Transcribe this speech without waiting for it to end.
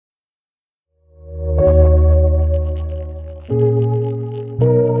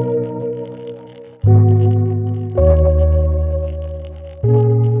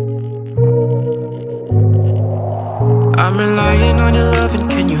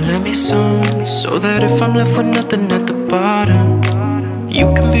these songs, so that if I'm left with nothing at the bottom, you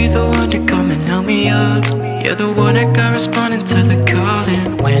can be the one to come and help me up. You're the one that got responding to the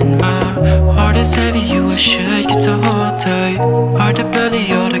calling. When my heart is heavy, you are sure get to hold tight. Hard to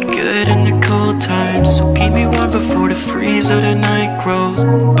belly all the good in the cold times, so keep me warm before the freeze of the night grows.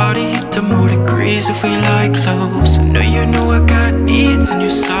 Body heat to more degrees if we lie close. I know you know I got needs and you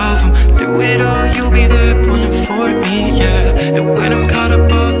solve them. Through it all, you'll be there pulling for me, yeah. And when I'm caught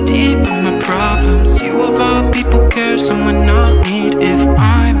up all deep in my problems, you of all people care someone I'll need. If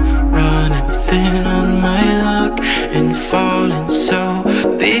I'm running thin on my luck and falling so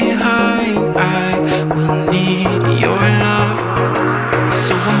behind, I will need your love.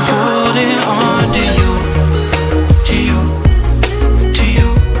 So I'm holding on to you, to you, to you.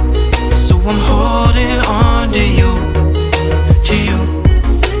 So I'm holding on to you, to you,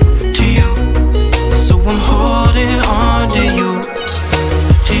 to you. So I'm holding on to you,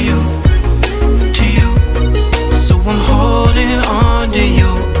 to you, to you. So I'm holding on to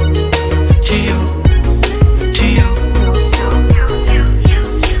you, to you, to you.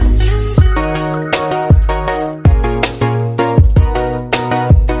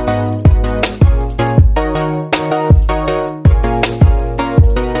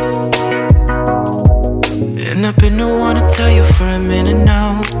 And I've been the one to tell you for a minute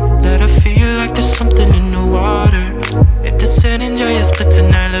now that I feel like there's something in the water. If the sand and dry, but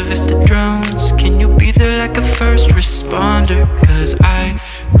tonight love is the drowns. Can you be there like a first responder? Cause I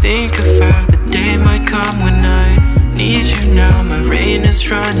think of how the day might come when I need you now. My rain is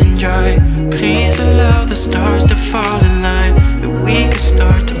running dry. Please allow the stars to fall in line, and we can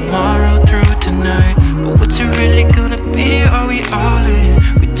start tomorrow through tonight. But what's it really gonna be? Are we all in?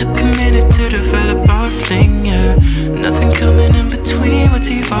 We took a minute to develop our fling, yeah. Nothing coming in between, what's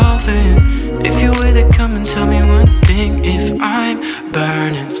evolving? If you're with it, come and tell me one thing. If I'm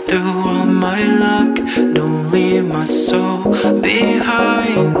burning through all my luck, don't leave my soul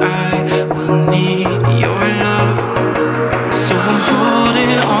behind. I will need